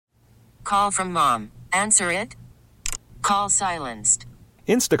call from mom. Answer it. Call silenced.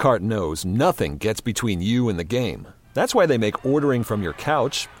 Instacart knows nothing gets between you and the game. That's why they make ordering from your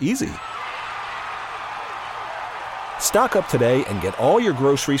couch easy. Stock up today and get all your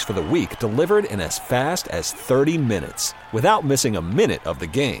groceries for the week delivered in as fast as 30 minutes without missing a minute of the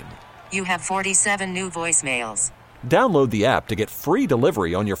game. You have 47 new voicemails. Download the app to get free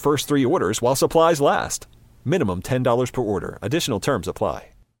delivery on your first 3 orders while supplies last. Minimum $10 per order. Additional terms apply.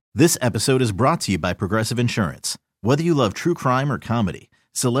 This episode is brought to you by Progressive Insurance. Whether you love true crime or comedy,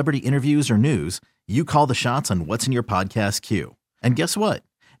 celebrity interviews or news, you call the shots on what's in your podcast queue. And guess what?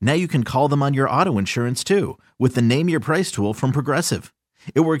 Now you can call them on your auto insurance too with the Name Your Price tool from Progressive.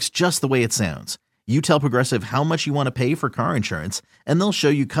 It works just the way it sounds. You tell Progressive how much you want to pay for car insurance, and they'll show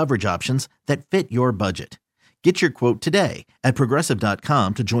you coverage options that fit your budget. Get your quote today at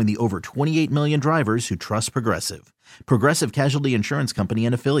Progressive.com to join the over 28 million drivers who trust Progressive. Progressive Casualty Insurance Company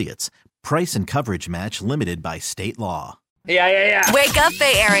and Affiliates. Price and coverage match limited by state law. Yeah. Wake up,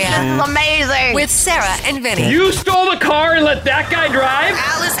 Bay Area. This is amazing. With Sarah and Vinny. You stole the car and let that guy drive?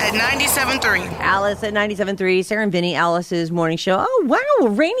 Alice at 97.3. Alice at 97.3. Sarah and Vinny, Alice's morning show. Oh, wow. A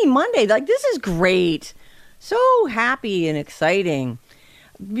rainy Monday. Like, this is great. So happy and exciting.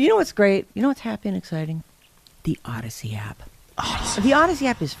 You know what's great? You know what's happy and exciting? The Odyssey app. The Odyssey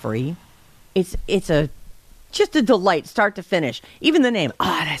app is free. It's just a delight, start to finish. Even the name,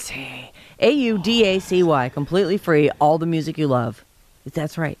 Odyssey. Audacy, completely free. All the music you love.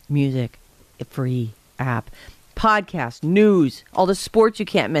 That's right, music, a free app. Podcast, news, all the sports you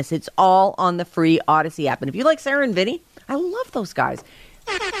can't miss. It's all on the free Odyssey app. And if you like Sarah and Vinny, I love those guys.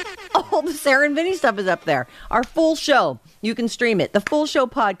 All the Sarah and Vinny stuff is up there. Our full show, you can stream it. The full show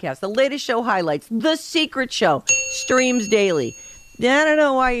podcast, the latest show highlights, The Secret Show, streams daily. I don't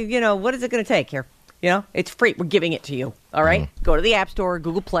know why, what is it going to take here? It's free. We're giving it to you. All right? Go to the App Store,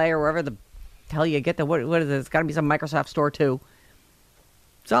 Google Play, or wherever the hell you get what is it? It's got to be some Microsoft Store, too.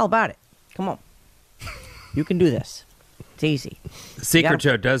 It's all about it. Come on. You can do this. It's easy. The Secret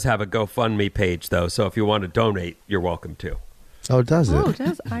Show does have a GoFundMe page, though, so if you want to donate, you're welcome to. Oh, does it? Oh, it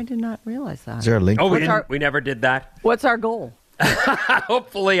does. I did not realize that. Is there a link? Oh, we never did that. What's our goal?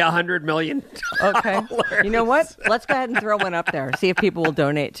 Hopefully $100 million. Okay. You know what? Let's go ahead and throw one up there. See if people will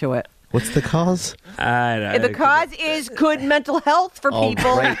donate to it. What's the cause? The cause is good mental health for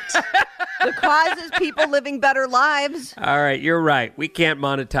people. Right. The cause is people living better lives. All right, you're right. We can't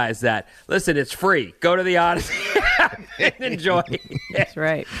monetize that. Listen, it's free. Go to the Odyssey and enjoy it. That's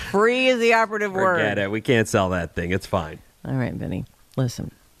right. Free is the operative word. Forget it. We can't sell that thing. It's fine. All right, Vinny.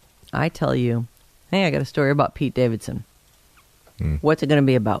 Listen, I tell you, hey, I got a story about Pete Davidson. What's it going to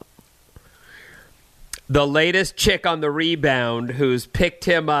be about? The latest chick on the rebound who's picked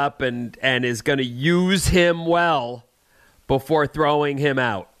him up and is going to use him well before throwing him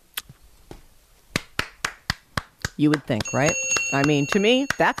out. You would think, right? I mean, to me,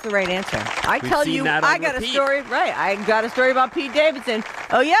 that's the right answer. I got a story. Right. I got a story about Pete Davidson.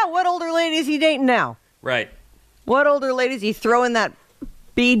 Oh, yeah. What older lady is he dating now? Right. What older lady is he throwing that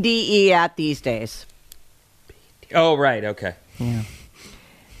BDE at these days? Oh, right. Okay. Yeah.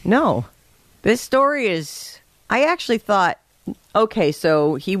 No. This story is, I actually thought, okay,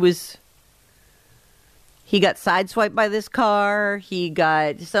 so he got sideswiped by this car.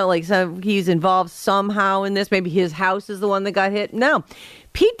 He's involved somehow in this. Maybe his house is the one that got hit. No.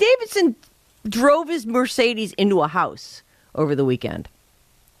 Pete Davidson drove his Mercedes into a house over the weekend.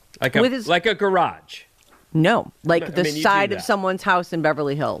 Like a garage. No, the side of someone's house in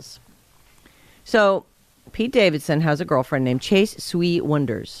Beverly Hills. So Pete Davidson has a girlfriend named Chase Sui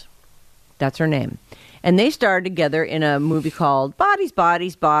Wonders. That's her name. And they starred together in a movie called Bodies,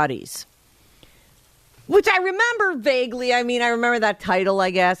 Bodies, Bodies, which I remember vaguely. I mean, I remember that title, I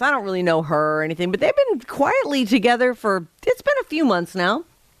guess. I don't really know her or anything, but they've been quietly together it's been a few months now.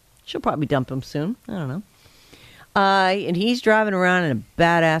 She'll probably dump him soon. I don't know. And he's driving around in a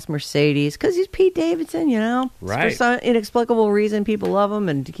badass Mercedes because he's Pete Davidson, Right. For some inexplicable reason, people love him,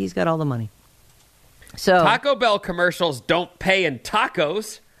 and he's got all the money. So Taco Bell commercials don't pay in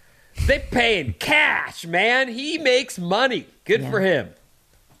tacos. They pay in cash, man. He makes money. Good for him.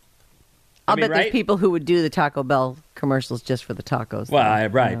 I'll bet there's people who would do the Taco Bell commercials just for the tacos. Well,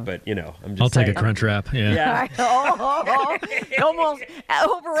 but I'm just I'll saying. take a Crunch Wrap. Yeah.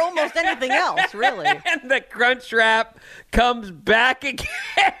 Over almost anything else, really. And the Crunch Wrap comes back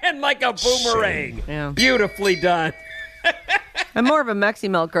again like a boomerang. Yeah. Beautifully done. I'm more of a Mexi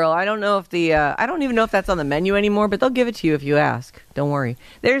Melt girl. I don't know if I don't even know if that's on the menu anymore, but they'll give it to you if you ask. Don't worry.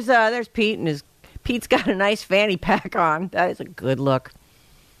 There's Pete, and Pete's got a nice fanny pack on. That is a good look.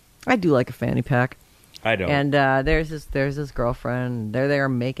 I do like a fanny pack. I don't. And there's his girlfriend. They're there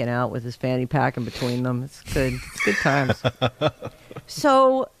making out with his fanny pack in between them. It's good. It's good times.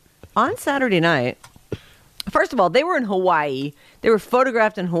 So on Saturday night, first of all, they were in Hawaii. They were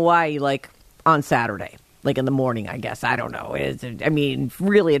photographed in Hawaii like on Saturday, like in the morning, I guess. I don't know. I mean,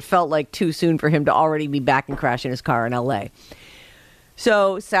 really, it felt like too soon for him to already be back and crashing his car in L.A.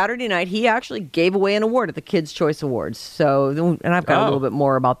 So Saturday night, he actually gave away an award at the Kids' Choice Awards. So, and I've got a little bit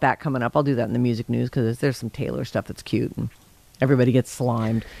more about that coming up. I'll do that in the music news because there's some Taylor stuff that's cute and everybody gets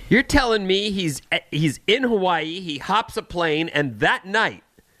slimed. You're telling me he's in Hawaii, he hops a plane, and that night,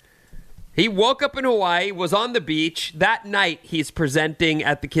 he woke up in Hawaii, was on the beach. That night, he's presenting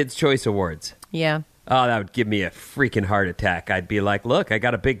at the Kids' Choice Awards. Yeah. Oh, that would give me a freaking heart attack. I'd be like, look, I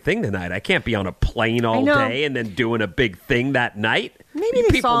got a big thing tonight. I can't be on a plane all day and then doing a big thing that night. Maybe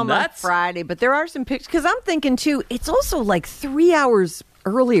they saw him nuts? On Friday, but there are some pictures. Because I'm thinking, too, it's also like 3 hours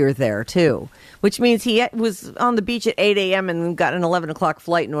earlier there, too, which means he was on the beach at 8 a.m. and got an 11 o'clock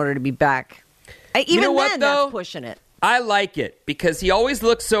flight in order to be back. Even you know what, then, though? that's pushing it. I like it because he always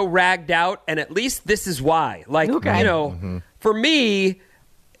looks so ragged out, and at least this is why. Like, for me,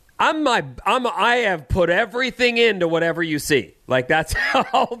 I have put everything into whatever you see. Like, that's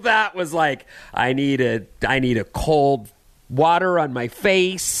how that was like. I need a cold water on my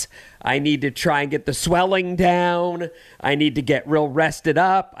face. I need to try and get the swelling down. I need to get real rested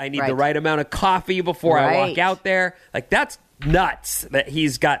up. I need the right amount of coffee before I walk out there. Like, that's nuts that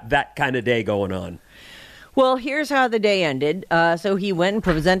he's got that kind of day going on. Well, here's how the day ended. So he went and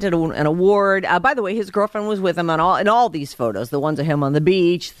presented an award. By the way, his girlfriend was with him in all these photos. The ones of him on the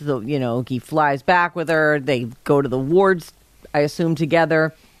beach. He flies back with her. They go to the awards, I assume,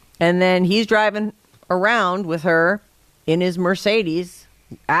 together. And then he's driving around with her in his Mercedes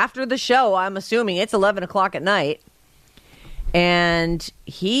after the show. I'm assuming it's 11 o'clock at night. And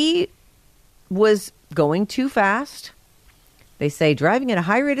he was going too fast. They say driving at a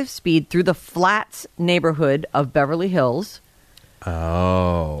high rate of speed through the Flats neighborhood of Beverly Hills.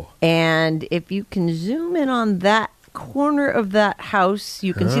 Oh. And if you can zoom in on that corner of that house,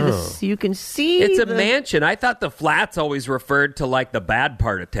 you can see this. You can see it's a mansion. I thought the Flats always referred to like the bad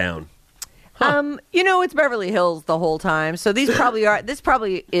part of town. Huh. It's Beverly Hills the whole time. So these probably are.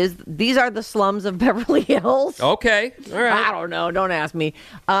 These are the slums of Beverly Hills. Okay. All right. I don't know. Don't ask me.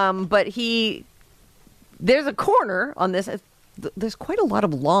 But there's a corner on this. There's quite a lot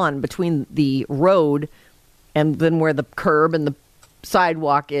of lawn between the road and then where the curb and the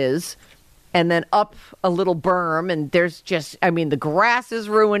sidewalk is, and then up a little berm, and there's the grass is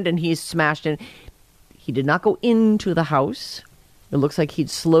ruined and he's smashed in. He did not go into the house. It looks like he'd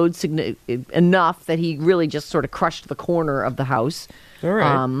slowed enough that he really just sort of crushed the corner of the house. All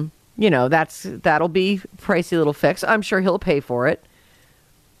right. That'll be a pricey little fix. I'm sure he'll pay for it.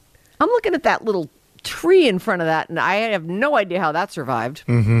 I'm looking at that little tree in front of that, and I have no idea how that survived.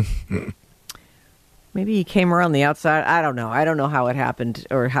 Mm-hmm. Maybe he came around the outside. I don't know. I don't know how it happened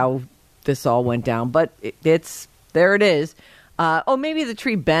or how this all went down, but it's there. It is. Maybe the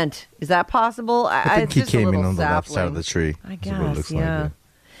tree bent. Is that possible? I think he came in on the left side of the tree. I guess.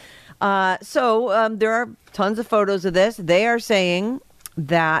 So there are tons of photos of this. They are saying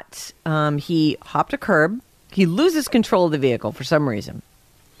that he hopped a curb. He loses control of the vehicle for some reason.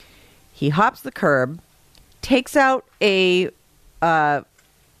 He hops the curb, takes out one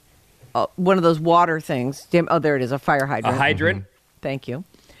of those water things. Oh, there it is, a fire hydrant. A hydrant. Mm-hmm. Thank you.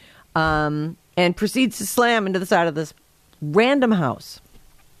 And proceeds to slam into the side of this random house.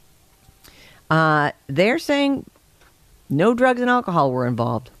 They're saying no drugs and alcohol were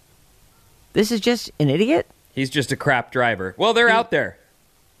involved. This is just an idiot. He's just a crap driver. Well, they're out there.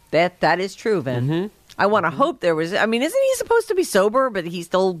 That is true, Vin. Mm-hmm. I want to hope there was. I mean, isn't he supposed to be sober, but he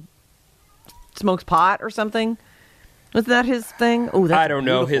still smokes pot or something? Wasn't that his thing? Oh, that's I don't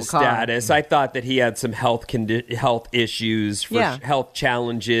know his status. I thought that he had some health issues, health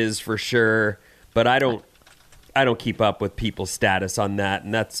challenges for sure. But I don't keep up with people's status on that,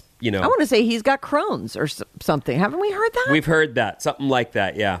 and that's I want to say he's got Crohn's or something. Haven't we heard that? We've heard that, something like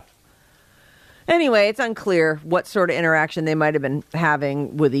that. Yeah. Anyway, it's unclear what sort of interaction they might have been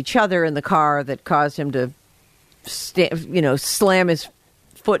having with each other in the car that caused him to, slam his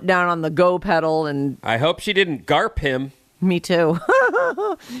foot down on the go pedal. And I hope she didn't garp him. Me too.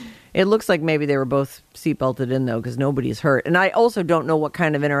 It looks like maybe they were both seatbelted in, though, because nobody's hurt. And I also don't know what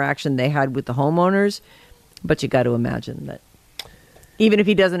kind of interaction they had with the homeowners, but you got to imagine that even if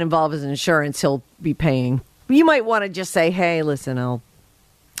he doesn't involve his insurance, he'll be paying. You might want to just say, hey, listen, I'll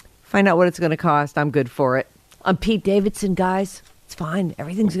find out what it's going to cost. I'm good for it. I'm Pete Davidson, guys. It's fine.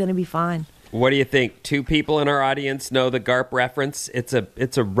 Everything's going to be fine. What do you think? 2 people in our audience know the GARP reference. It's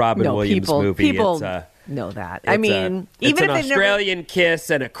a Robin Williams movie. know that. It's even an if Australian kiss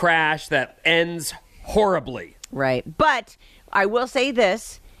and a crash that ends horribly. Right. But I will say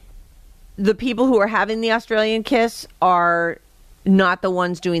this. The people who are having the Australian kiss are not the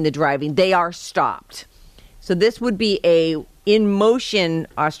ones doing the driving. They are stopped. So this would be a in-motion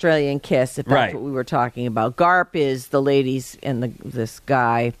Australian kiss, if that's what we were talking about. Garp is the ladies and this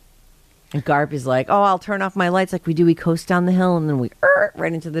guy. And Garp is like, oh, I'll turn off my lights like we do. We coast down the hill, and then we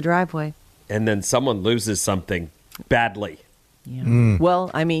right into the driveway. And then someone loses something badly. Yeah. Well,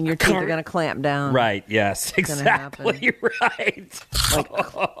 I mean, your teeth are going to clamp down. Right, yes, exactly right. Like,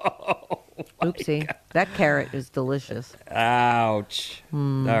 oopsie. That carrot is delicious. Ouch. All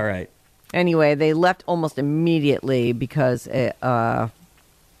right. Anyway, they left almost immediately because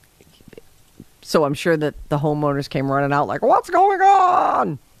so I'm sure that the homeowners came running out like, what's going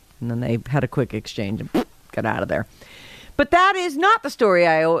on? And then they had a quick exchange and got out of there. But that is not the story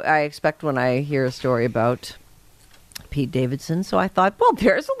I expect when I hear a story about Pete Davidson. So I thought, well,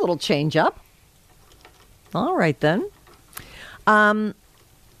 there's a little change up. All right, then.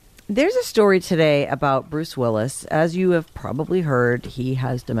 There's a story today about Bruce Willis. As you have probably heard, he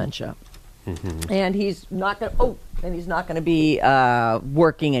has dementia. Mm-hmm. And he's not going to be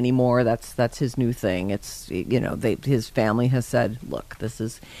working anymore. That's his new thing. It's, his family has said, look, this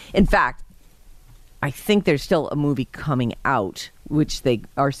is, in fact, I think there's still a movie coming out, which they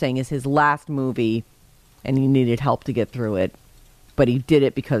are saying is his last movie, and he needed help to get through it. But he did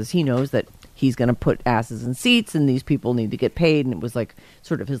it because he knows that he's going to put asses in seats, and these people need to get paid, and it was like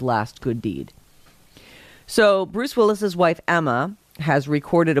sort of his last good deed. So Bruce Willis's wife, Emma, has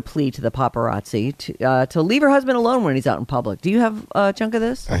recorded a plea to the paparazzi to leave her husband alone when he's out in public. Do you have a chunk of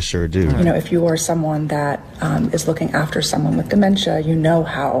this? I sure do. If you are someone that is looking after someone with dementia, you know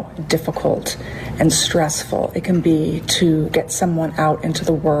how difficult and stressful it can be to get someone out into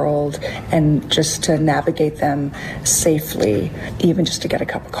the world and just to navigate them safely, even just to get a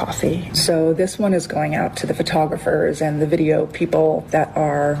cup of coffee. So this one is going out to the photographers and the video people that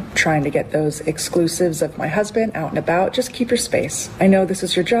are trying to get those exclusives of my husband out and about. Just keep your space. I know this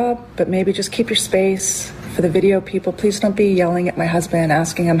is your job, but maybe just keep your space. For the video people, please don't be yelling at my husband,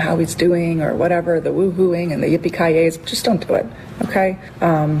 asking him how he's doing or whatever, the woo-hooing and the yippee-ki-yays. Just don't do it, okay?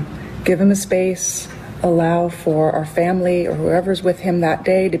 Give him a space. Allow for our family or whoever's with him that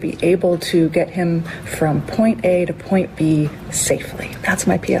day to be able to get him from point A to point B safely. That's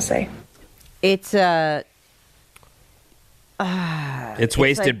my PSA. It's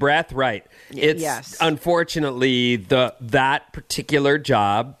wasted breath, right? It's unfortunately that particular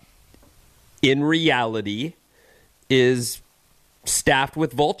job in reality is staffed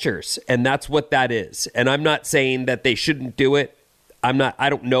with vultures, and that's what that is. And I'm not saying that they shouldn't do it. I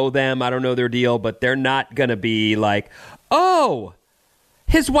don't know them. I don't know their deal, but they're not going to be like, "Oh,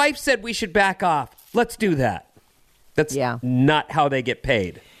 his wife said we should back off. Let's do that." That's not how they get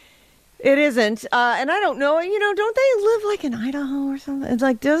paid. It isn't, and I don't know. Don't they live like in Idaho or something? It's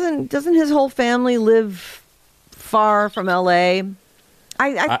like doesn't his whole family live far from L.A.?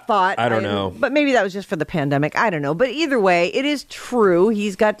 I thought I don't know, but maybe that was just for the pandemic. I don't know, but either way, it is true.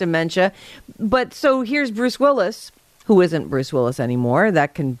 He's got dementia. But so here's Bruce Willis, who isn't Bruce Willis anymore.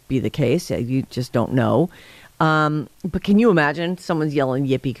 That can be the case. You just don't know. But can you imagine someone's yelling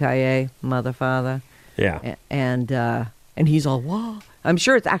 "Yippee-ki-yay, mother, father"? Yeah, and he's all, "Whoa." I'm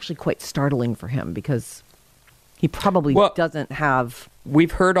sure it's actually quite startling for him because he probably doesn't have.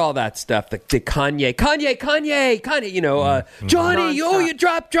 We've heard all that stuff. The Kanye. Johnny, you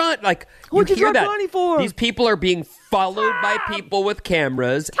dropped John. Like, what'd you hear drop that. Johnny for? These people are being followed by people with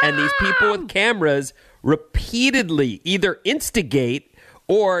cameras, and these people with cameras repeatedly either instigate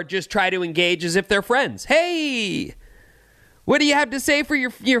or just try to engage as if they're friends. Hey, what do you have to say for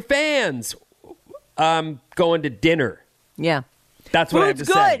your fans? Going to dinner. Yeah. That's what I have to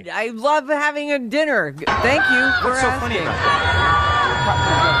say. Good. I love having a dinner. Thank you for What's so funny about that?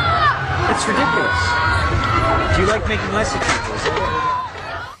 It's ridiculous. Do you like making less of people?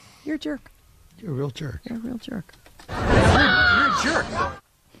 You're a jerk. You're a real jerk. You're a real jerk. You're a jerk.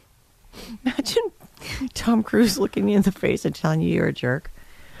 Imagine Tom Cruise looking me in the face and telling you you're a jerk.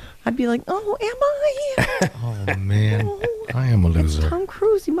 I'd be like, oh, am I? Oh, man. I am a loser. Tom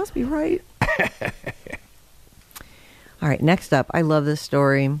Cruise. He must be right. All right, next up, I love this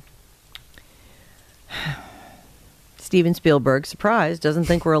story. Steven Spielberg, surprised, doesn't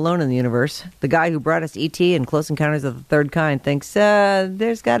think we're alone in the universe. The guy who brought us E.T. and Close Encounters of the Third Kind thinks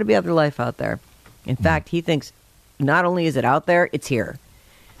there's got to be other life out there. In fact, he thinks not only is it out there, it's here.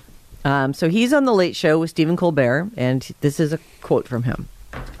 So he's on The Late Show with Stephen Colbert, and this is a quote from him.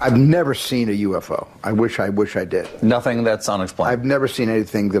 I've never seen a UFO. I wish I did. Nothing that's unexplained. I've never seen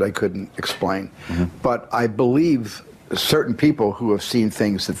anything that I couldn't explain. But I believe certain people who have seen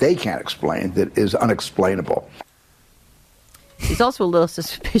things that they can't explain that is unexplainable. He's also a little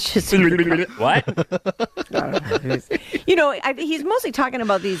suspicious. What? He's mostly talking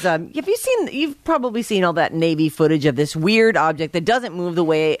about these. You've probably seen all that Navy footage of this weird object that doesn't move the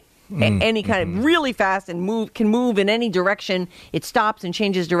way any kind of really fast and can move in any direction. It stops and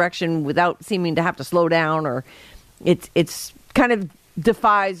changes direction without seeming to have to slow down, or it's kind of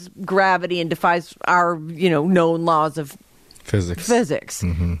defies gravity and defies our known laws of physics.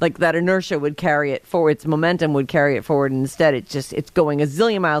 Like that inertia would carry it forward, its momentum would carry it forward, and instead it's going a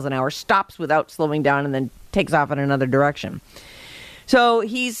zillion miles an hour, stops without slowing down, and then takes off in another direction. So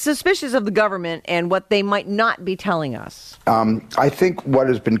he's suspicious of the government and what they might not be telling us. I think what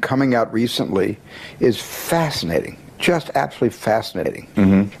has been coming out recently is fascinating, just absolutely fascinating.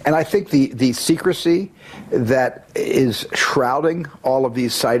 And I think the secrecy that is shrouding all of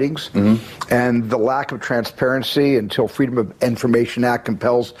these sightings and the lack of transparency until Freedom of Information Act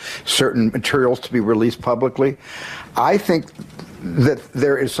compels certain materials to be released publicly, I think that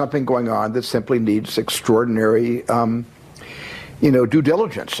there is something going on that simply needs extraordinary due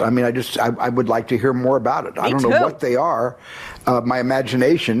diligence. I mean, I would like to hear more about it. I don't know what they are. My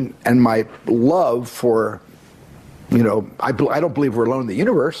imagination and my love for, I don't believe we're alone in the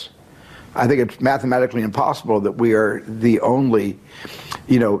universe. I think it's mathematically impossible that we are the only,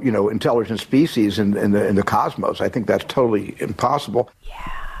 intelligent species in the cosmos. I think that's totally impossible.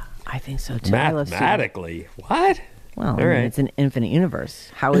 Yeah, I think so too. Mathematically? What? Well, it's an infinite universe.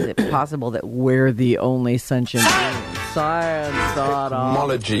 How is it possible that we're the only sentient beings? Science.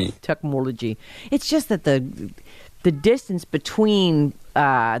 Technology. It's just that the distance between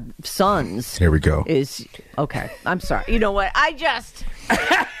suns. Here we go. Is okay. I'm sorry. You know what? I just want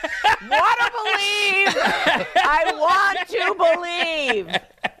to believe. I want to believe.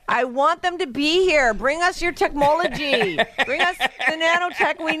 I want them to be here. Bring us your technology. Bring us the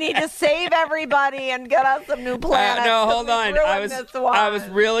nanotech we need to save everybody and get us some new planets. No, hold on. I was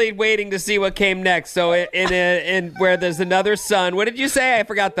really waiting to see what came next. So in where there's another sun. What did you say? I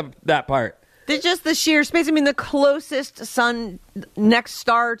forgot that part. There's just the sheer space. I mean, the closest sun, next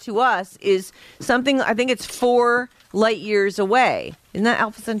star to us is something, I think it's 4 light years away. Isn't that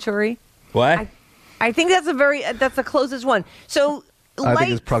Alpha Centauri? What? I think that's the closest one. So I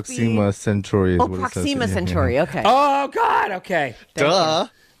think it's Proxima Centauri. Oh, Proxima Centauri. Okay. Oh, God. Okay. Duh.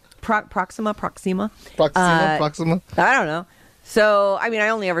 Proxima. Proxima. I don't know. So, I mean, I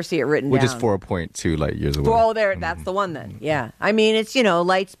only ever see it written Which down. is 4.2 light years away. Oh, that's the one then. Yeah. I mean, it's,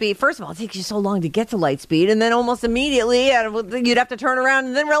 light speed. First of all, it takes you so long to get to light speed. And then almost immediately, you'd have to turn around.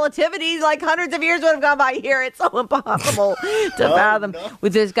 And then relativity, like hundreds of years would have gone by here. It's so impossible to fathom. No.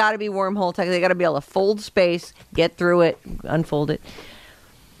 There's got to be wormhole tech. They got to be able to fold space, get through it, unfold it.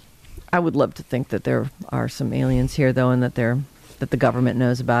 I would love to think that there are some aliens here, though, and that the government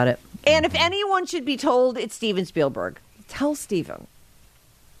knows about it. And if anyone should be told, it's Steven Spielberg. Tell Steven.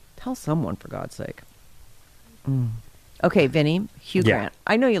 Tell someone, for God's sake. Okay, Vinny, Hugh Grant.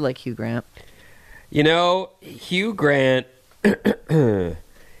 I know you like Hugh Grant. Hugh Grant,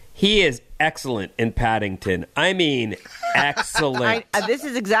 he is excellent in Paddington. I mean, excellent. This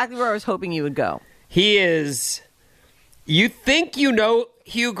is exactly where I was hoping you would go. He is... You think you know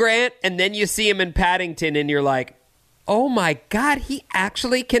Hugh Grant, and then you see him in Paddington, and you're like, oh my God, he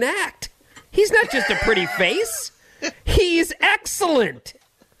actually can act. He's not just a pretty face. He's excellent.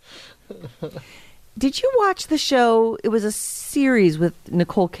 Did you watch the show? It was a series with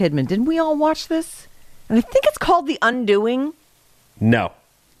Nicole Kidman. Didn't we all watch this? And I think it's called The Undoing. No.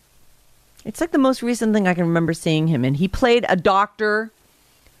 It's like the most recent thing I can remember seeing him in. He played a doctor,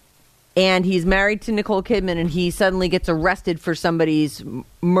 and he's married to Nicole Kidman, and he suddenly gets arrested for somebody's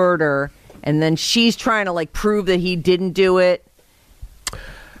murder, and then she's trying to prove that he didn't do it.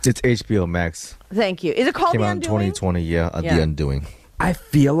 It's HBO Max. Thank you. Is it called Came The out in Undoing? 2020, yeah. The Undoing. I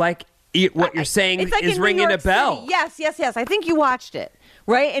feel like what you're saying is ringing a bell. City. Yes. I think you watched it,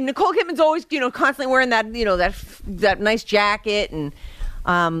 right? And Nicole Kidman's always, constantly wearing that, that nice jacket, and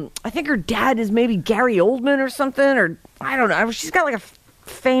I think her dad is maybe Gary Oldman or something, or I don't know. She's got a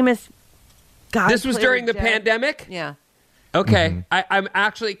famous guy. This was during the pandemic? Yeah. Okay. I'm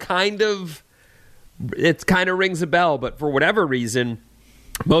actually it kind of rings a bell, but for whatever reason,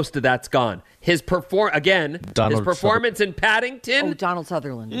 most of that's gone. His performance in Paddington. Oh, Donald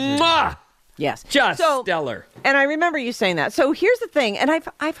Sutherland. Mwah! Yes. Just stellar. And I remember you saying that. So here's the thing, and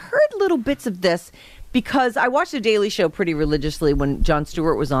I've heard little bits of this because I watched The Daily Show pretty religiously when Jon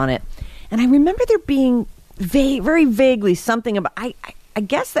Stewart was on it. And I remember there being very vaguely something about I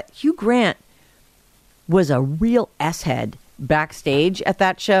guess that Hugh Grant was a real S-head backstage at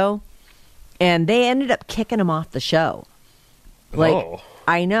that show, and they ended up kicking him off the show.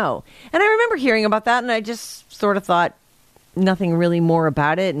 I know. And I remember hearing about that, and I just sort of thought nothing really more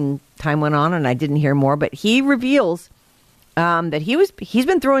about it, and time went on, and I didn't hear more. But he reveals that he's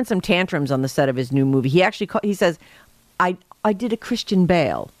been throwing some tantrums on the set of his new movie. He says, I did a Christian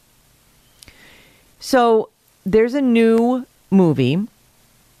Bale. So there's a new movie.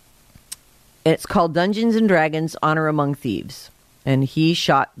 It's called Dungeons and Dragons: Honor Among Thieves. And he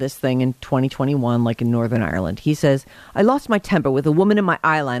shot this thing in 2021, like in Northern Ireland. He says, I lost my temper with a woman in my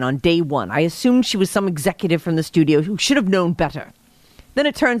eye line on day one. I assumed she was some executive from the studio who should have known better. Then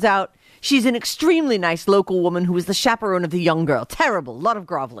it turns out she's an extremely nice local woman who was the chaperone of the young girl. Terrible. A lot of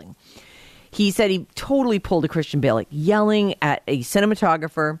groveling. He said he totally pulled a Christian Bale, like yelling at a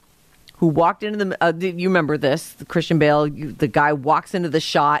cinematographer who walked into the... you remember this. The Christian Bale, the guy walks into the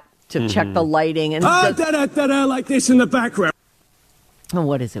shot to check the lighting. And like this in the background. Oh,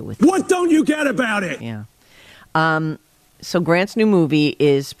 what is it with What don't you get about it? Yeah. So Grant's new movie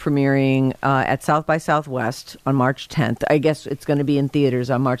is premiering at South by Southwest on March 10th. I guess it's going to be in theaters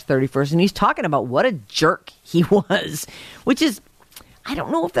on March 31st. And he's talking about what a jerk he was, which is, I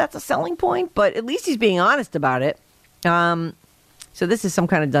don't know if that's a selling point, but at least he's being honest about it. So this is some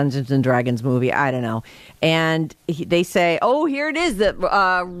kind of Dungeons and Dragons movie. I don't know. And they say, oh, here it is, the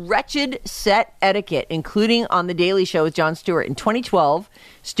wretched set etiquette, including on The Daily Show with Jon Stewart. In 2012,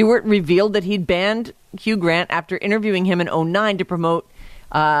 Stewart revealed that he'd banned Hugh Grant after interviewing him in 2009 to promote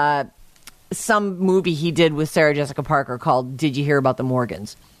some movie he did with Sarah Jessica Parker called Did You Hear About the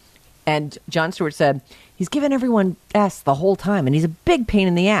Morgans? And Jon Stewart said, he's given everyone S the whole time, and he's a big pain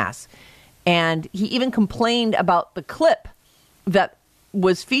in the ass. And he even complained about the clip that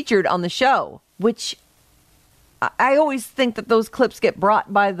was featured on the show, which I always think that those clips get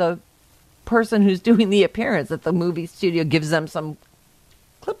brought by the person who's doing the appearance, that the movie studio gives them some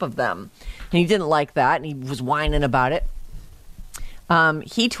clip of them. And he didn't like that, and he was whining about it.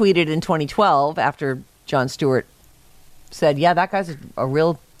 He tweeted in 2012 after Jon Stewart said, yeah, that guy's a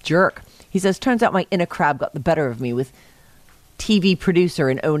real jerk. He says, turns out my inner crab got the better of me with TV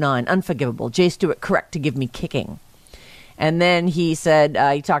producer in 2009. Unforgivable. Jay Stewart correct to give me kicking. And then he said,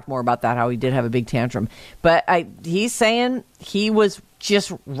 he talked more about that, how he did have a big tantrum. But he's saying he was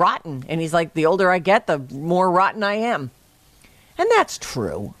just rotten. And he's like, the older I get, the more rotten I am. And that's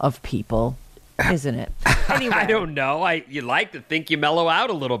true of people, isn't it? Anyway. I don't know. You like to think you mellow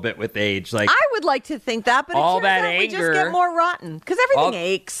out a little bit with age. Like I would like to think that, but all it turns that out anger, we just get more rotten because everything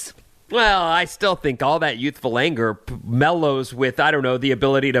aches. Well, I still think all that youthful anger mellows with, I don't know, the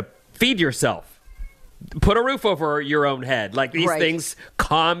ability to feed yourself. Put a roof over your own head. Like these things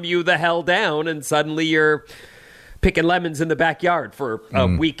calm you the hell down, and suddenly you're picking lemons in the backyard for a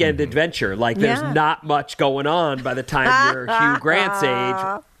weekend adventure. Like there's not much going on by the time you're Hugh Grant's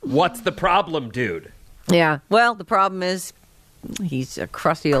age. What's the problem, dude? Yeah. Well, the problem is he's a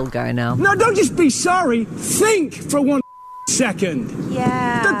crusty old guy now. No, don't just be sorry. Think for 1 second.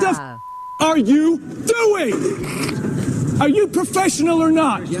 Yeah. What the are you doing? Are you professional or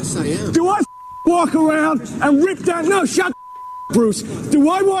not? Yes, I am. Do I walk around and rip down? No, shut Bruce. Do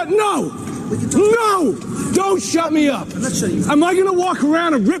I want? No. No. Don't shut me up. I'm not shutting you up. Am I going to walk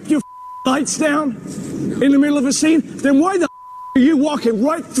around and rip your lights down in the middle of a scene? Then why the are you walking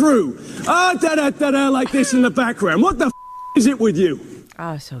right through? Like this in the background. What the is it with you?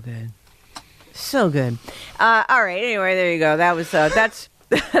 Oh, so good. So good. All right. Anyway, there you go. That was that's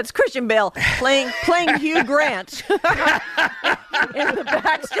Christian Bale playing Hugh Grant in the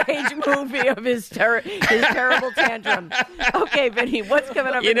backstage movie of his terrible tantrum. Okay, Vinny, what's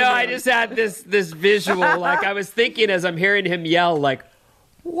coming up? I just had this visual. Like I was thinking as I'm hearing him yell, like,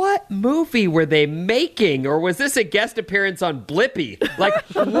 what movie were they making? Or was this a guest appearance on Blippi? Like,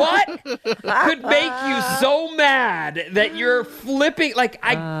 what could make you so mad that you're flipping? Like,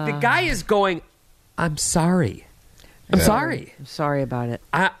 the guy is going, I'm sorry. I'm sorry. I'm sorry about it.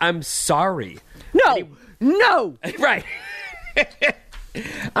 I'm sorry. No. Right.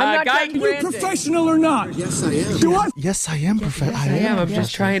 I'm not Are you professional or not? Yes, I am. Do I? Yes, I am. Yes, I am. I'm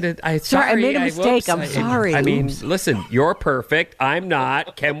just trying to. Sorry, I made a mistake. I'm sorry. I mean, listen, you're perfect. I'm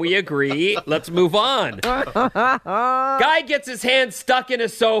not. Can we agree? Let's move on. Guy gets his hand stuck in a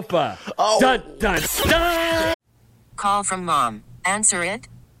sofa. Oh. Dun, dun, dun. Call from mom. Answer it.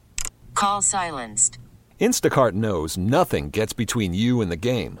 Call silenced. Instacart knows nothing gets between you and the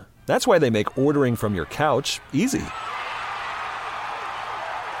game. That's why they make ordering from your couch easy.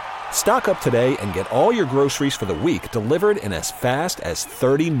 Stock up today and get all your groceries for the week delivered in as fast as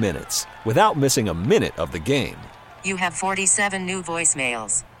 30 minutes without missing a minute of the game. You have 47 new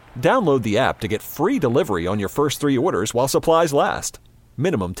voicemails. Download the app to get free delivery on your first 3 orders while supplies last.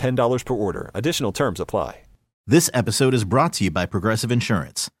 Minimum $10 per order. Additional terms apply. This episode is brought to you by Progressive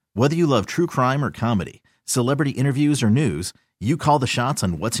Insurance. Whether you love true crime or comedy, celebrity interviews or news, you call the shots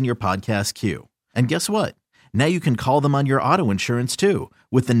on what's in your podcast queue. And guess what? Now you can call them on your auto insurance too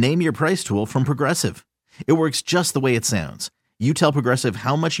with the Name Your Price tool from Progressive. It works just the way it sounds. You tell Progressive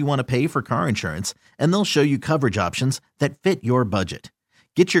how much you want to pay for car insurance, and they'll show you coverage options that fit your budget.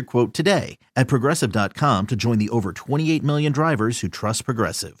 Get your quote today at Progressive.com to join the over 28 million drivers who trust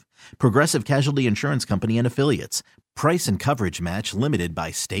Progressive. Progressive Casualty Insurance Company and Affiliates. Price and coverage match limited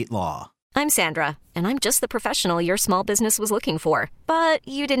by state law. I'm Sandra, and I'm just the professional your small business was looking for. But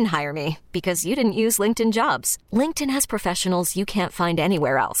you didn't hire me because you didn't use LinkedIn Jobs. LinkedIn has professionals you can't find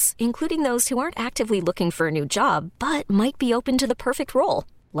anywhere else, including those who aren't actively looking for a new job, but might be open to the perfect role,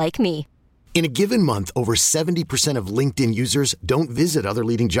 like me. In a given month, over 70% of LinkedIn users don't visit other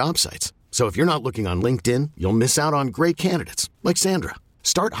leading job sites. So if you're not looking on LinkedIn, you'll miss out on great candidates like Sandra.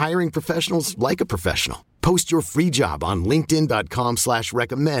 Start hiring professionals like a professional. Post your free job on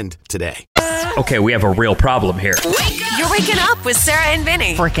linkedin.com/recommend today. Okay, we have a real problem here. You're waking up with Sarah and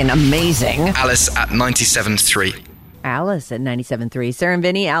Vinny. Freaking amazing. Alice at 97.3. Alice at 97.3. Sarah and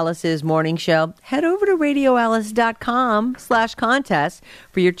Vinny, Alice's morning show. Head over to radioalice.com/contest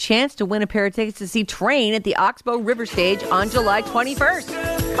for your chance to win a pair of tickets to see Train at the Oxbow River Stage on July 21st.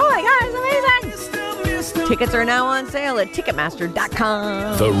 Oh my God, it's amazing. Tickets are now on sale at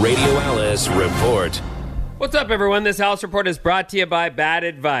Ticketmaster.com. The Radio Alice Report. What's up, everyone? This Alice Report is brought to you by Bad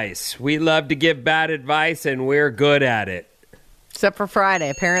Advice. We love to give bad advice, and we're good at it. Except for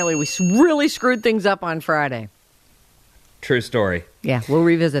Friday. Apparently, we really screwed things up on Friday. True story. Yeah, we'll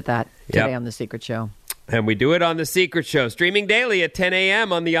revisit that today on The Secret Show. And we do it on The Secret Show, streaming daily at 10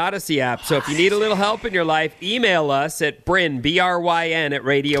 a.m. on the Odyssey app. So if you need a little help in your life, email us at Bryn, B-R-Y-N, at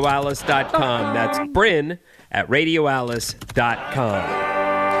radioalice.com. That's Bryn at radioalice.com.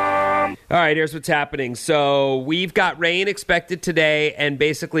 All right, here's what's happening. So we've got rain expected today and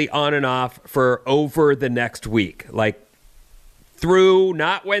basically on and off for over the next week. Like through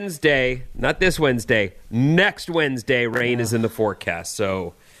not Wednesday, not this Wednesday, next Wednesday, rain is in the forecast.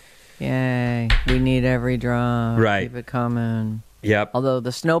 So yay, we need every drop. Right. Keep it coming. Yep. Although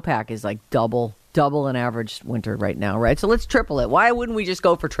the snowpack is like double an average winter right now, right? So let's triple it. Why wouldn't we just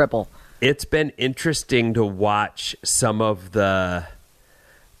go for triple? It's been interesting to watch some of the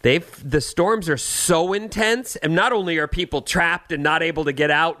storms are so intense, and not only are people trapped and not able to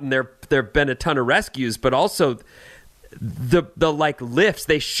get out, and there've been a ton of rescues, but also the like lifts.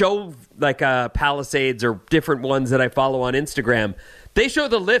 They show like Palisades or different ones that I follow on Instagram. They show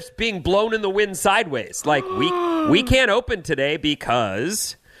the lifts being blown in the wind sideways. Like we can't open today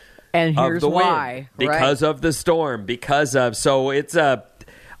because and here's of the why, wind, because of the storm, so it's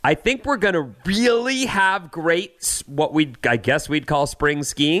I think we're going to really have great, I guess we'd call spring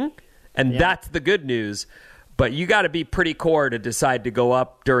skiing, and that's the good news. But you got to be pretty core to decide to go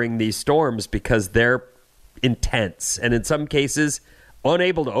up during these storms because they're intense, and in some cases,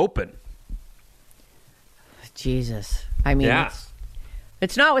 unable to open. Jesus. I mean,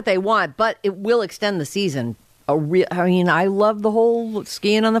 it's not what they want, but it will extend the season. I mean, I love the whole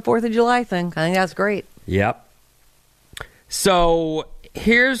skiing on the 4th of July thing. I think that's great. Yep. So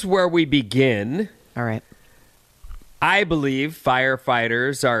here's where we begin. All right. I believe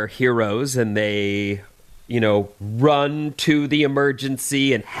firefighters are heroes, and they, run to the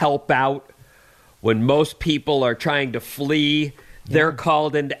emergency and help out when most people are trying to flee. They're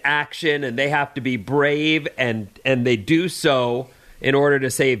called into action, and they have to be brave, and they do so in order to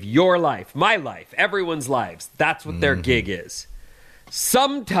save your life, my life, everyone's lives. That's what their gig is.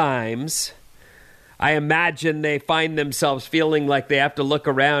 Sometimes I imagine they find themselves feeling like they have to look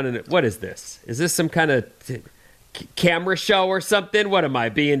around and, what is this? Is this some kind of camera show or something? What am I,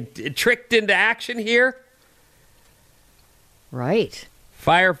 being tricked into action here? Right.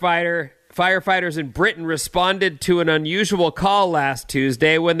 Firefighters in Britain responded to an unusual call last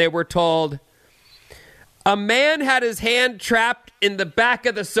Tuesday when they were told a man had his hand trapped in the back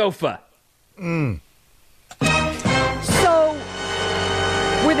of the sofa. So,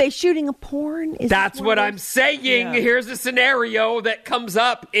 were they shooting a porn? That's what I'm saying. Yeah. Here's a scenario that comes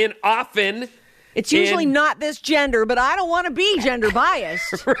up often. It's usually not this gender, but I don't want to be gender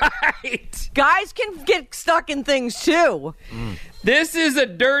biased. Right. Guys can get stuck in things too. This is a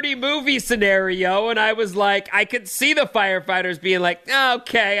dirty movie scenario, and I was like, I could see the firefighters being like,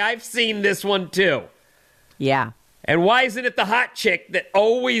 okay, I've seen this one too. Yeah. And why isn't it the hot chick that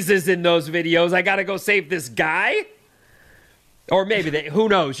always is in those videos? I got to go save this guy? Or maybe they, who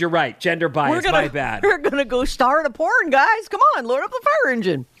knows? You're right. Gender bias, my bad. We're going to go start a porn, guys. Come on, load up the fire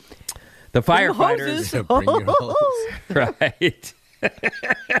engine. The firefighters. Bring your hose. Right.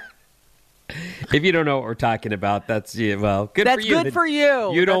 If you don't know what we're talking about, that's, well, good that's for you. That's good for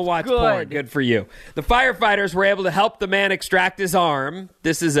you. You don't watch porn. Good for you. The firefighters were able to help the man extract his arm.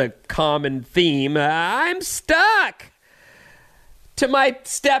 This is a common theme. I'm stuck. To my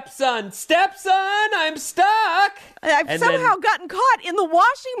stepson. Stepson, I'm stuck. I've somehow gotten caught in the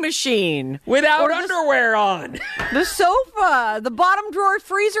washing machine. Without underwear on. The sofa, the bottom drawer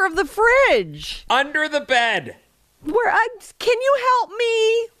freezer of the fridge. Under the bed. Can you help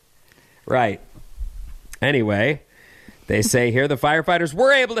me? Right. Anyway, they say here the firefighters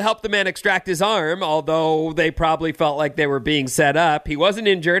were able to help the man extract his arm, although they probably felt like they were being set up. He wasn't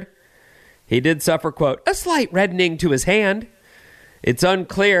injured. He did suffer, quote, a slight reddening to his hand. It's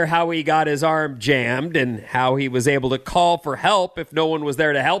unclear how he got his arm jammed and how he was able to call for help if no one was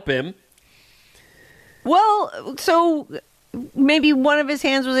there to help him. Well, so maybe one of his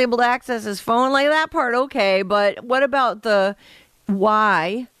hands was able to access his phone. Like that part, okay. But what about the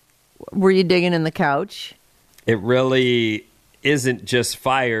why were you digging in the couch? It really isn't just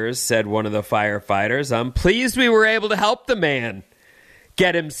fires, said one of the firefighters. I'm pleased we were able to help the man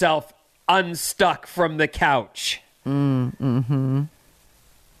get himself unstuck from the couch. So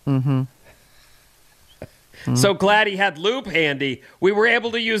glad he had lube handy. We were able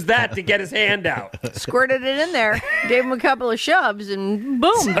to use that to get his hand out. Squirted it in there, gave him a couple of shoves, and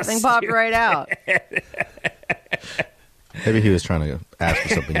boom, the thing popped right out. Maybe he was trying to ask for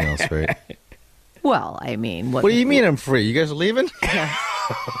something else, right? Well, I mean... What do you mean I'm free? You guys are leaving?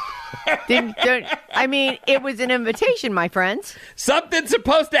 I mean, it was an invitation, my friends. Something's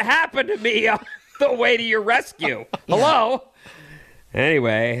supposed to happen to me on the way to your rescue. Hello?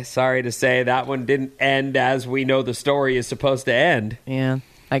 Anyway, sorry to say that one didn't end as we know the story is supposed to end. Yeah.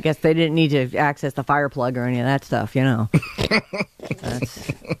 I guess they didn't need to access the fire plug or any of that stuff, you know.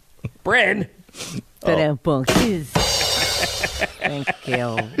 Bryn. Thank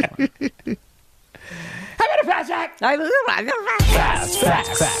you. How about a fast fact?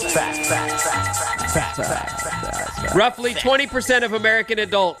 Roughly 20% of American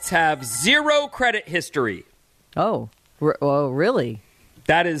adults have zero credit history. Oh, really?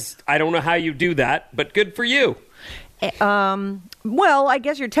 That is, I don't know how you do that, but good for you. Well, I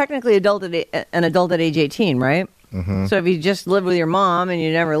guess you're technically an adult at age 18, right? Mm-hmm. So if you just lived with your mom and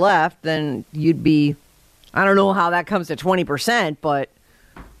you never left, then you'd be, I don't know how that comes to 20%, but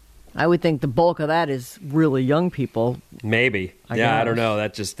I would think the bulk of that is really young people. Maybe. I don't know.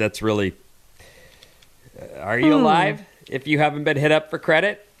 That's really... Are you alive if you haven't been hit up for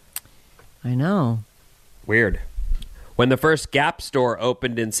credit? I know. Weird. When the first Gap store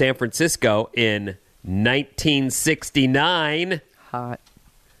opened in San Francisco in 1969... Hot.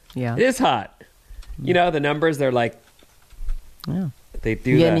 Yeah. It is hot. You know, the numbers, they're like... Yeah. They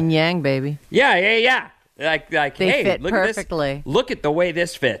do yin and yang, baby. Yeah. Like they hey, fit look perfectly. At this. Look at the way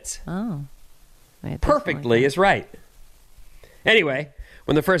this fits. Oh. Perfectly is right. Anyway,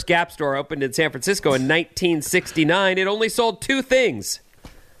 when the first Gap store opened in San Francisco in 1969, it only sold two things.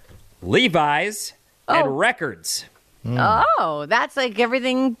 Levi's and records. Oh, that's like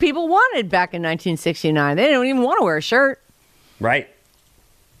everything people wanted back in 1969. They didn't even want to wear a shirt. Right.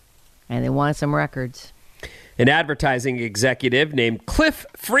 And they wanted some records. An advertising executive named Cliff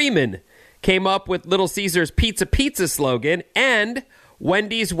Freeman came up with Little Caesars Pizza slogan and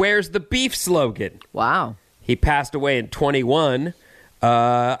Wendy's Where's the Beef slogan. Wow. He passed away in 21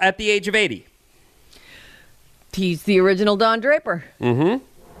 at the age of 80. He's the original Don Draper. Mm-hmm.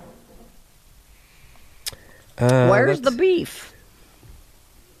 Where's the beef?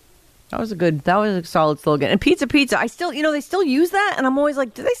 That was a solid slogan. And pizza. I still, they still use that. And I'm always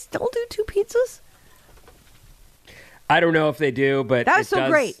like, do they still do two pizzas? I don't know if they do, but that was so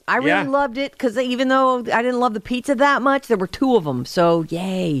great. I really loved it because even though I didn't love the pizza that much, there were two of them. So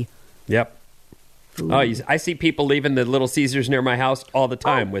yay. Yep. Ooh. Oh, I see people leaving the Little Caesars near my house all the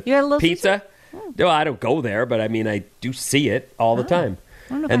time with pizza. No, I don't go there, but I mean, I do see it all the time.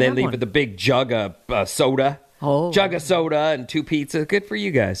 And they leave with a big jug of soda. Oh. Jug of soda and two pizzas. Good for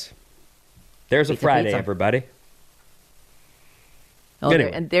you guys. There's a Friday, everybody. Oh,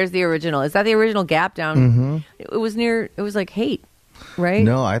 anyway. And there's the original. Is that the original Gap down? Mm-hmm. It was like Haight, right?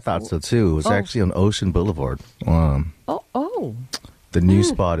 No, I thought so too. It was actually on Ocean Boulevard. The new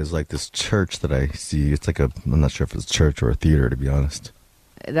spot is like this church that I see. It's like I'm not sure if it's a church or a theater, to be honest.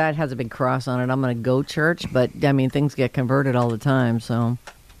 That has a big cross on it. I'm going to go church, but I mean, things get converted all the time, so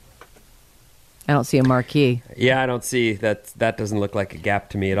I don't see a marquee. Yeah, I don't see that. That doesn't look like a Gap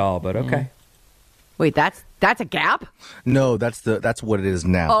to me at all, but okay. Wait, that's a gap? No, that's what it is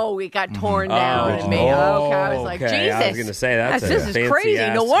now. Oh, it got torn down and made. Okay, I was like, Jesus. I was going to say this is crazy.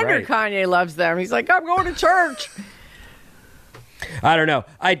 No wonder right. Kanye loves them. He's like, I'm going to church. I don't know.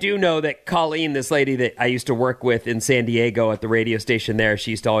 I do know that Colleen, this lady that I used to work with in San Diego at the radio station there, she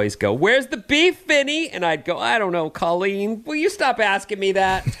used to always go, "Where's the beef, Vinny?" And I'd go, "I don't know, Colleen. Will you stop asking me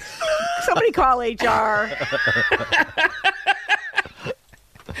that?" Somebody call HR.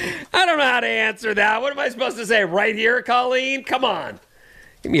 I don't know how to answer that. What am I supposed to say? Right here, Colleen? Come on.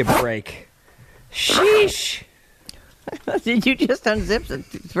 Give me a break. Sheesh. Did you just unzip the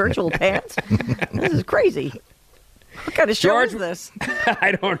virtual pants? This is crazy. What kind of show is this?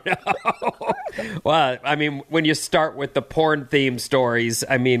 I don't know. Well, I mean, when you start with the porn-themed stories,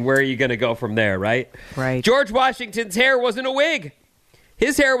 I mean, where are you going to go from there, right? Right. George Washington's hair wasn't a wig.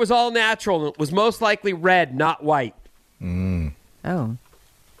 His hair was all natural, and it was most likely red, not white. Oh.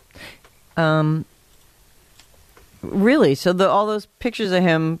 Really? So all those pictures of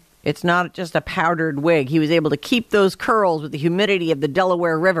him, it's not just a powdered wig. He was able to keep those curls with the humidity of the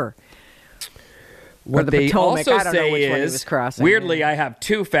Delaware River. What the they Potomac. also I don't know say which one he is, was crossing. weirdly, I have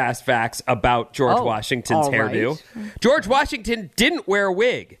two fast facts about George Washington's hairdo. Right. George Washington didn't wear a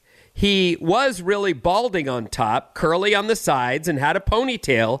wig. He was really balding on top, curly on the sides, and had a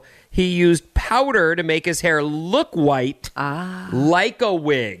ponytail. He used powder to make his hair look white, like a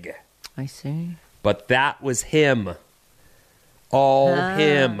wig. I see. But that was him. All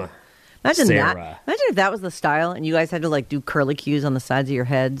him. Imagine Sarah. that. Imagine if that was the style and you guys had to like do curly cues on the sides of your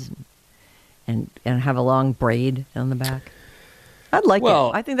heads and have a long braid on the back. I'd like it.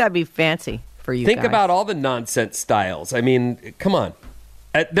 I think that'd be fancy for you Think guys. about all the nonsense styles. I mean, come on.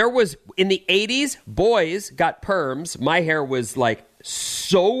 There was, in the 80s, boys got perms. My hair was like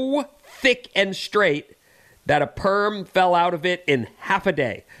so thick and straight that a perm fell out of it in half a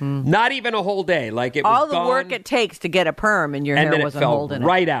day. Not even a whole day. Like it was all the gone, work it takes to get a perm and your and hair then it wasn't fell holding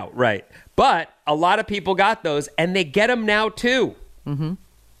right out. Right. But a lot of people got those, and they get them now too. Mm-hmm.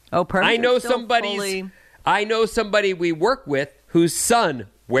 Oh, perms I know are still fully... I know somebody we work with whose son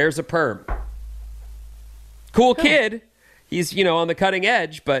wears a perm. Cool kid. He's, on the cutting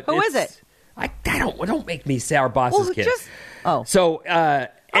edge, but Who is it? Don't make me say our boss's kid. So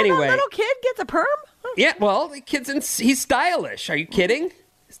anyway, that little kid gets a perm? Yeah, well, the kid's he's stylish. Are you kidding?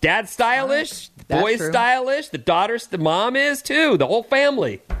 His dad's stylish. The That's boy's true. stylish. The mom is too. The whole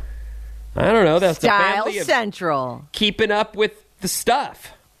family. I don't know. That's Style the family of Central. keeping up with the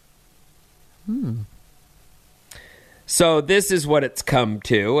stuff. So this is what it's come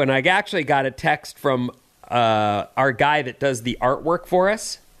to, and I actually got a text from our guy that does the artwork for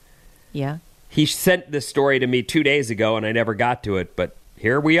us. Yeah. He sent this story to me 2 days ago, and I never got to it, but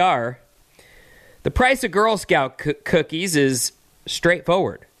here we are. The price of Girl Scout cookies is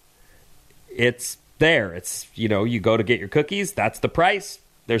straightforward. It's there. It's, you go to get your cookies. That's the price.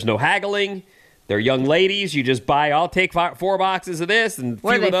 There's no haggling. They're young ladies. You just buy, I'll take 4 boxes of this and a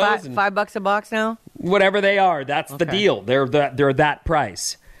What few are of they, those. $5 a box now? Whatever they are, that's the Okay. deal. They're that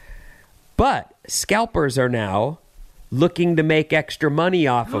price. But scalpers are now looking to make extra money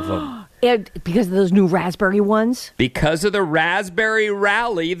off of them. Because of those new raspberry ones? Because of the Raspberry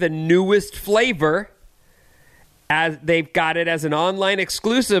Rally, the newest flavor, as they've got it as an online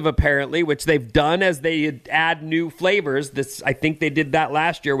exclusive, apparently, which they've done as they add new flavors. I think they did that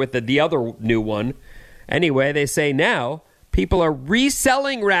last year with the other new one. Anyway, they say now people are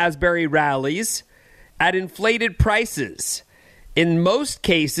reselling Raspberry Rallies at inflated prices. In most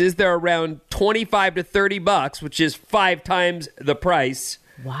cases, they're around $25 to $30, which is 5 times the price.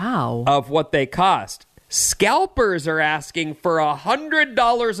 Wow. Of what they cost. Scalpers are asking for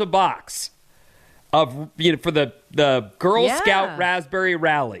 $100 a box of for the Girl Scout Raspberry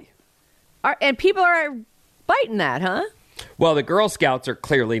Rally. And people are biting that, huh? Well, the Girl Scouts are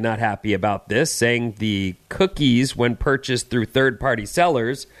clearly not happy about this, saying the cookies, when purchased through third-party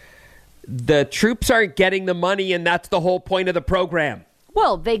sellers, the troops aren't getting the money, and that's the whole point of the program.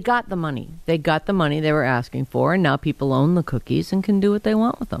 Well, they got the money. They got the money they were asking for, and now people own the cookies and can do what they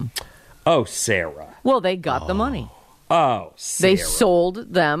want with them. Oh, Sarah. Well, they got the money. Oh, Sarah. They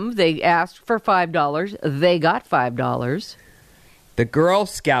sold them. They asked for $5. They got $5. The Girl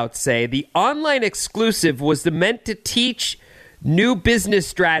Scouts say the online exclusive was meant to teach new business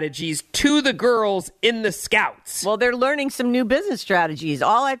strategies to the girls in the Scouts. Well, they're learning some new business strategies.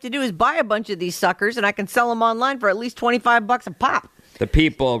 All I have to do is buy a bunch of these suckers, and I can sell them online for at least $25 a pop. The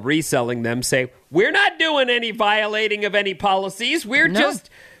people reselling them say, we're not doing any violating of any policies. We're just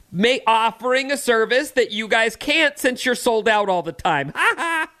offering a service that you guys can't since you're sold out all the time. Ha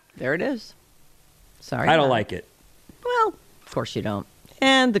ha! There it is. Sorry. I don't like it. Well, of course you don't.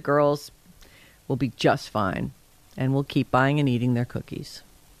 And the girls, will be just fine. And we'll keep buying and eating their cookies.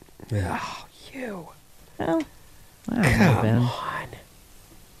 Oh, you. Well, I don't know, Ben. Come on.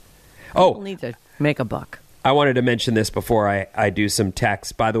 Oh. People need to make a buck. I wanted to mention this before I do some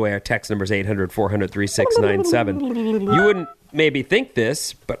text. By the way, our text number is 800-400-3697. You wouldn't maybe think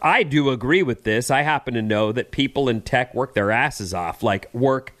this, but I do agree with this. I happen to know that people in tech work their asses off. Like,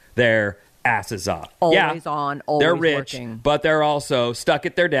 work their asses off. Always on, always they're rich, working. but they're also stuck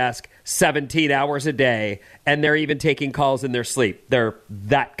at their desk 17 hours a day, and they're even taking calls in their sleep. They're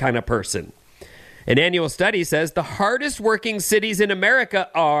that kind of person. An annual study says the hardest working cities in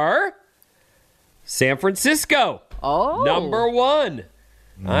America are San Francisco. Oh. Number one.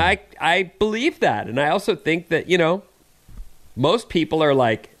 I believe that. And I also think that, most people are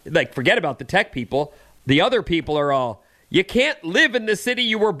like, forget about the tech people. The other people are all, you can't live in the city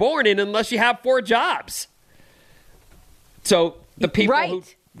you were born in unless you have 4 jobs. So the people who,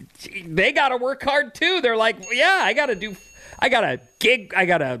 they got to work hard too. They're like, yeah, I got a gig, I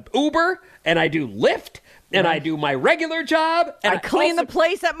got a Uber, and I do Lyft, and I do my regular job. And I clean the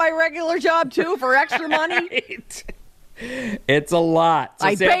place at my regular job too for extra money. Right. It's a lot. So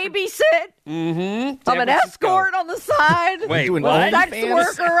I babysit. Mm-hmm. I'm an escort on the side. Wait, what? what? Sex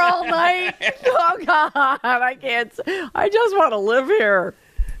worker all night. Oh, God. I can't. I just want to live here.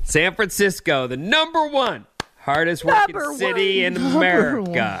 San Francisco, the number one hardest working city in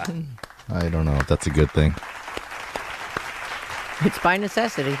America. I don't know if that's a good thing. It's by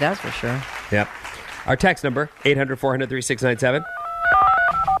necessity, that's for sure. Yep. Our text number, 800-400-3697.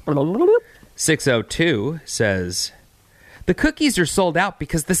 602 says, the cookies are sold out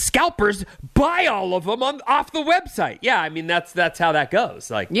because the scalpers buy all of them off the website. Yeah, I mean, that's how that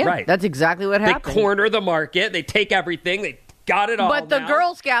goes. Right. That's exactly what happened. They corner the market. They take everything. They got it all But the now.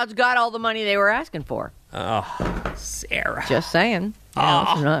 Girl Scouts got all the money they were asking for. Oh, Sarah. Just saying. They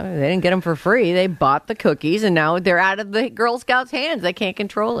didn't get them for free. They bought the cookies, and now they're out of the Girl Scouts' hands. They can't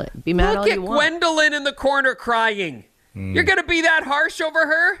control it. Be mad all you want. Look at Gwendolyn in the corner crying. You're going to be that harsh over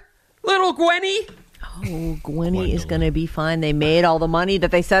her? Little Gwenny? Oh, Gwenny is going to be fine. They made all the money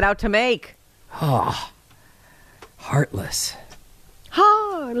that they set out to make. Oh, heartless.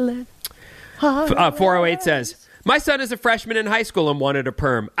 Heartless. 408 says, my son is a freshman in high school and wanted a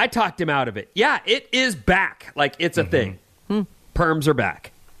perm. I talked him out of it. Yeah, it is back. Like, it's a thing. Perms are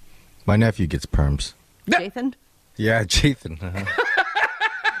back. My nephew gets perms. Jathan? Yeah, Jathan.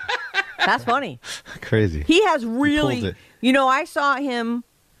 That's funny. Crazy. He has really... I saw him...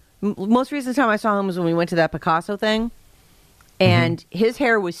 Most recent time I saw him was when we went to that Picasso thing. And his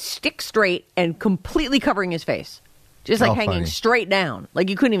hair was stick straight and completely covering his face. Just hanging straight down. Like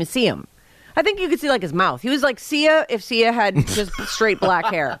you couldn't even see him. I think you could see his mouth. He was like Sia if Sia had just straight black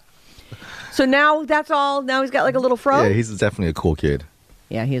hair. So now that's all. Now he's got a little fro. Yeah, he's definitely a cool kid.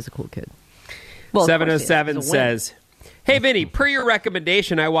 Yeah, he is a cool kid. Well, 707 says, hey, Vinny, per your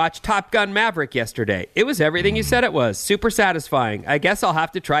recommendation, I watched Top Gun Maverick yesterday. It was everything you said it was. Super satisfying. I guess I'll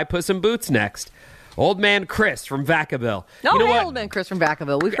have to try Puss in Boots next. Old Man Chris from Vacaville. No, Old Man Chris from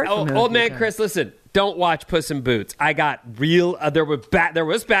Vacaville. We've heard from him. Old Man Chris, listen, don't watch Puss in Boots. I got real, there was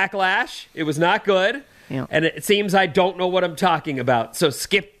backlash. It was not good. Yeah. And it seems I don't know what I'm talking about. So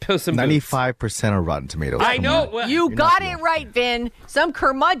skip Puss in Boots. 95% of Rotten Tomatoes. I know. Well, you got it right, Vin. Some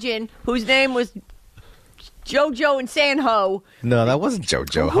curmudgeon whose name was JoJo and Sanho. No, that wasn't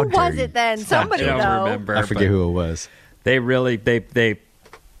JoJo. Who was it then? Somebody though. Remember, I forget who it was. They really they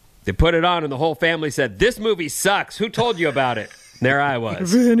put it on, and the whole family said, "This movie sucks. Who told you about it?" And there I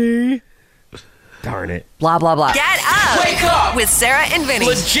was, Vinny. Darn it. Blah blah blah. Get up. Wake up with Sarah and Vinny.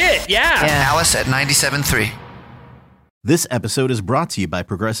 Legit, yeah. Alice at 97.3. This episode is brought to you by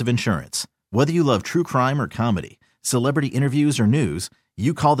Progressive Insurance. Whether you love true crime or comedy, celebrity interviews or news,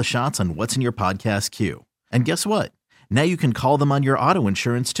 you call the shots on what's in your podcast queue. And guess what? Now you can call them on your auto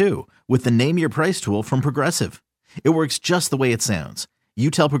insurance too with the Name Your Price tool from Progressive. It works just the way it sounds. You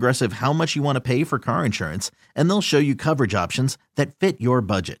tell Progressive how much you want to pay for car insurance, and they'll show you coverage options that fit your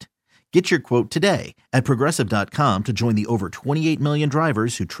budget. Get your quote today at Progressive.com to join the over 28 million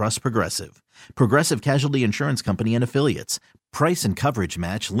drivers who trust Progressive. Progressive Casualty Insurance Company and Affiliates. Price and coverage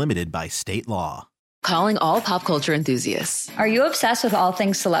match limited by state law. Calling all pop culture enthusiasts. Are you obsessed with all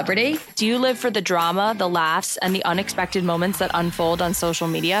things celebrity? Do you live for the drama, the laughs, and the unexpected moments that unfold on social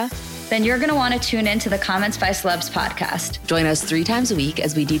media? Then you're going to want to tune in to the Comments by Celebs podcast. Join us 3 times a week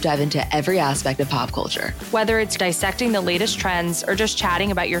as we deep dive into every aspect of pop culture. Whether it's dissecting the latest trends or just chatting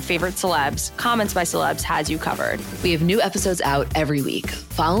about your favorite celebs, Comments by Celebs has you covered. We have new episodes out every week.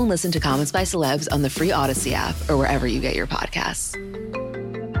 Follow and listen to Comments by Celebs on the free Odyssey app or wherever you get your podcasts.